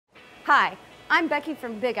Hi, I'm Becky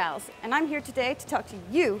from Big Al's, and I'm here today to talk to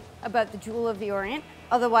you about the Jewel of the Orient,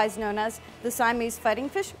 otherwise known as the Siamese fighting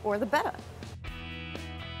fish or the betta.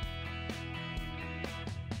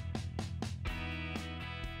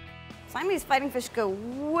 Siamese fighting fish go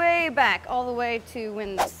way back, all the way to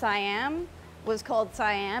when Siam was called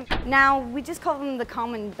Siam. Now, we just call them the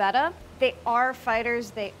common betta. They are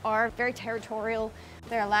fighters, they are very territorial.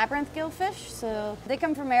 They're a labyrinth gillfish, so they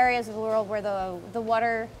come from areas of the world where the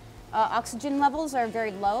water oxygen levels are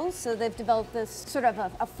very low, so they've developed this sort of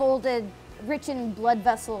a folded, rich in blood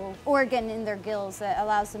vessel organ in their gills that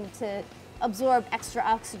allows them to absorb extra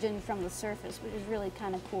oxygen from the surface, which is really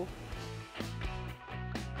kind of cool.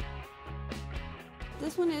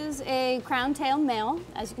 This one is a crown-tail male.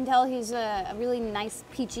 As you can tell, he's a really nice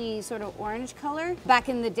peachy sort of orange color. Back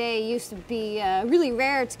in the day, it used to be really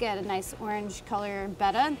rare to get a nice orange color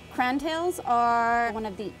betta. Crown-tails are one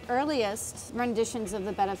of the earliest renditions of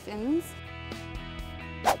the betta fins.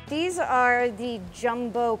 These are the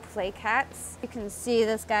jumbo playcats. You can see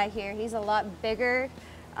this guy here. He's a lot bigger.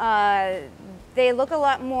 They look a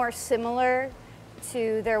lot more similar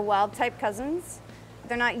to their wild-type cousins.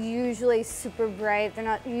 They're not usually super bright, they're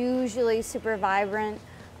not usually super vibrant,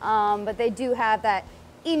 but they do have that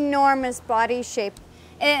enormous body shape.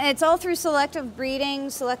 And it's all through selective breeding,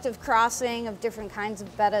 selective crossing of different kinds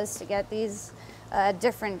of bettas to get these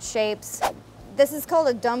different shapes. This is called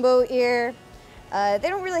a Dumbo ear. They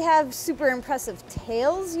don't really have super impressive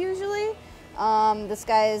tails usually. This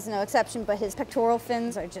guy is no exception, but his pectoral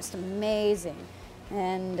fins are just amazing.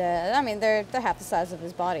 And I mean, they're half the size of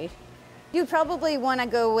his body. You probably want to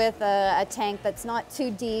go with a tank that's not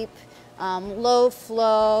too deep, low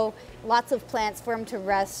flow, lots of plants for them to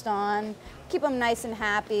rest on. Keep them nice and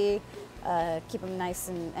happy, keep them nice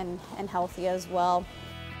and healthy as well.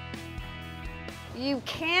 You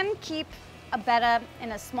can keep a betta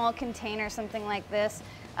in a small container, something like this,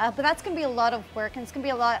 but that's going to be a lot of work and it's going to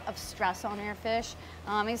be a lot of stress on your fish.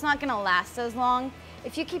 It's not going to last as long.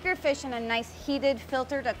 If you keep your fish in a nice heated,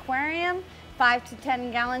 filtered aquarium, 5 to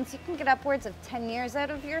 10 gallons, you can get upwards of 10 years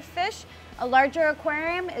out of your fish. A larger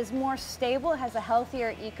aquarium is more stable, has a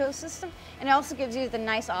healthier ecosystem, and it also gives you the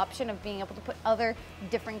nice option of being able to put other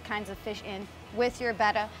different kinds of fish in with your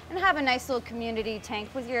betta and have a nice little community tank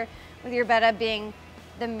with your betta being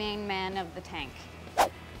the main man of the tank.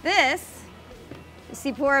 This is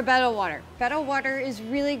Seapora Betta water. Betta water is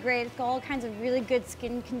really great. It's got all kinds of really good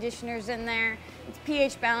skin conditioners in there. It's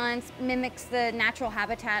pH balanced, mimics the natural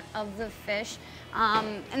habitat of the fish.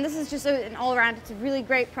 And this is just an all-around, it's a really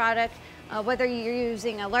great product, whether you're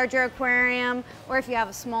using a larger aquarium or if you have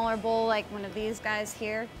a smaller bowl like one of these guys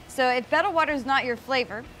here. So if Betta water is not your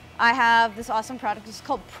flavor, I have this awesome product. It's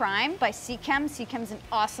called Prime by Seachem. Seachem's an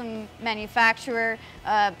awesome manufacturer.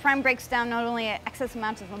 Prime breaks down not only excess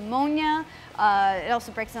amounts of ammonia, it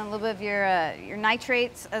also breaks down a little bit of your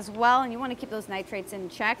nitrates as well, and you want to keep those nitrates in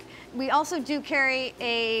check. We also do carry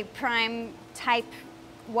a Prime type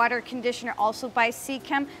water conditioner also by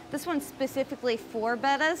Seachem. This one's specifically for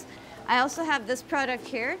bettas. I also have this product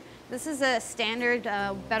here. This is a standard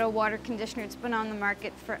betta water conditioner. It's been on the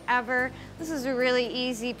market forever. This is a really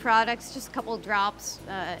easy product. It's just a couple drops.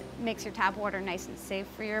 Makes your tap water nice and safe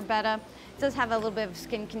for your betta. It does have a little bit of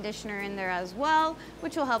skin conditioner in there as well,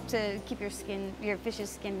 which will help to keep your fish's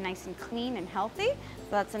skin nice and clean and healthy.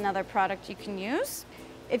 So that's another product you can use.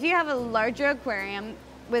 If you have a larger aquarium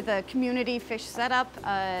with a community fish setup,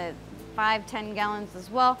 5-10 gallons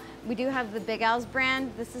as well. We do have the Big Al's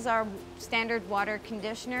brand. This is our standard water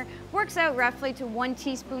conditioner. Works out roughly to 1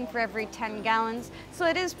 teaspoon for every 10 gallons. So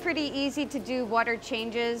it is pretty easy to do water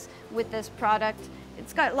changes with this product.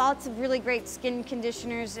 It's got lots of really great skin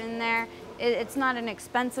conditioners in there. It's not an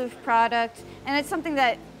expensive product, and it's something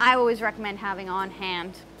that I always recommend having on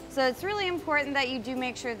hand. So it's really important that you do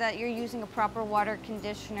make sure that you're using a proper water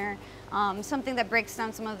conditioner, something that breaks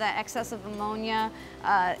down some of that excess of ammonia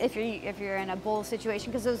if you're in a bowl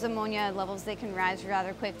situation, because those ammonia levels, they can rise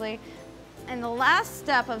rather quickly. And the last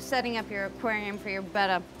step of setting up your aquarium for your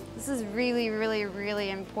betta, this is really, really, really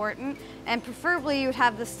important, and preferably you would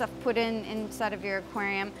have this stuff put inside of your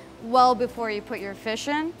aquarium well before you put your fish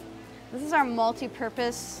in. This is our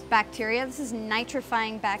multi-purpose bacteria. This is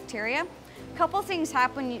nitrifying bacteria. A couple things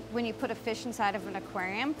happen when you put a fish inside of an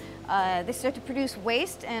aquarium. They start to produce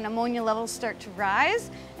waste and ammonia levels start to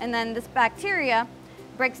rise, and then this bacteria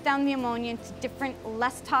breaks down the ammonia into different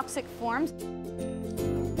less toxic forms.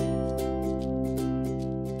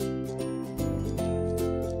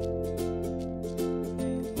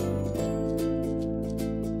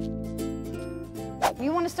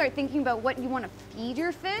 You want to start thinking about what you want to feed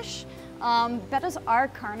your fish. Bettas are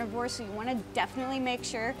carnivores, so you want to definitely make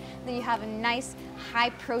sure that you have a nice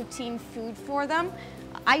high protein food for them.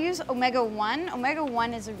 I use omega-1.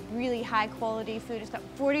 Omega-1 is a really high quality food. It's got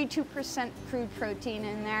 42% crude protein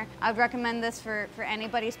in there. I would recommend this for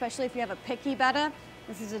anybody, especially if you have a picky Betta.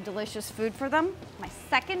 This is a delicious food for them. My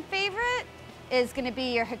second favorite is going to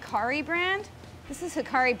be your Hikari brand. This is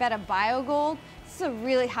Hikari Betta BioGold. This is a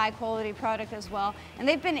really high quality product as well, and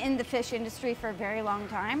they've been in the fish industry for a very long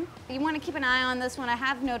time. You want to keep an eye on this one. I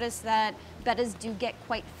have noticed that Bettas do get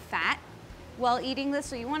quite fat while eating this,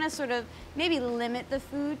 so you want to sort of maybe limit the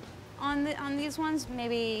food on these ones,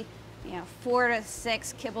 maybe 4 to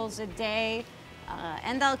 6 kibbles a day,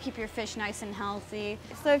 and that'll keep your fish nice and healthy.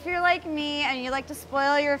 So if you're like me and you like to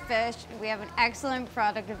spoil your fish, we have an excellent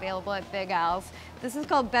product available at Big Al's. This is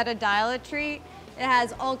called Betta Dial-A Treat. It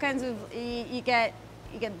has all kinds of, you get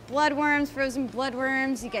bloodworms, frozen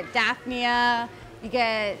bloodworms, you get Daphnia, you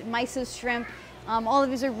get mysis shrimp. All of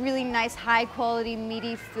these are really nice, high quality,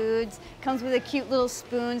 meaty foods. Comes with a cute little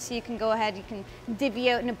spoon, so you can go ahead, you can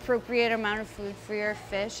divvy out an appropriate amount of food for your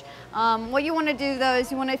fish. What you want to do though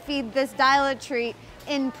is you want to feed this Dial-A Treat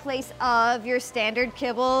in place of your standard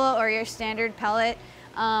kibble or your standard pellet.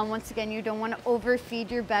 Once again, you don't want to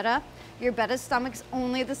overfeed your Betta. Your Betta's stomach's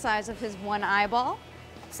only the size of his one eyeball.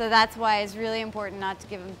 So that's why it's really important not to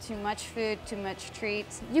give him too much food, too much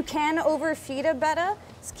treats. You can overfeed a Betta,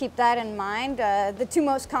 just keep that in mind. The two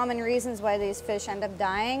most common reasons why these fish end up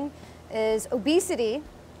dying is obesity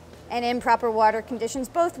and improper water conditions,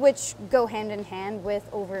 both which go hand in hand with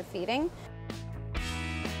overfeeding.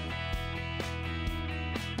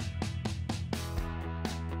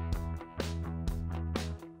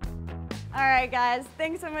 All right, guys,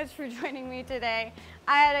 thanks so much for joining me today.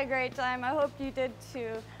 I had a great time. I hope you did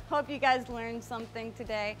too. Hope you guys learned something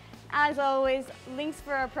today. As always, links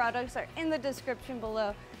for our products are in the description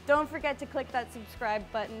below. Don't forget to click that subscribe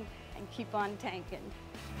button and keep on tanking.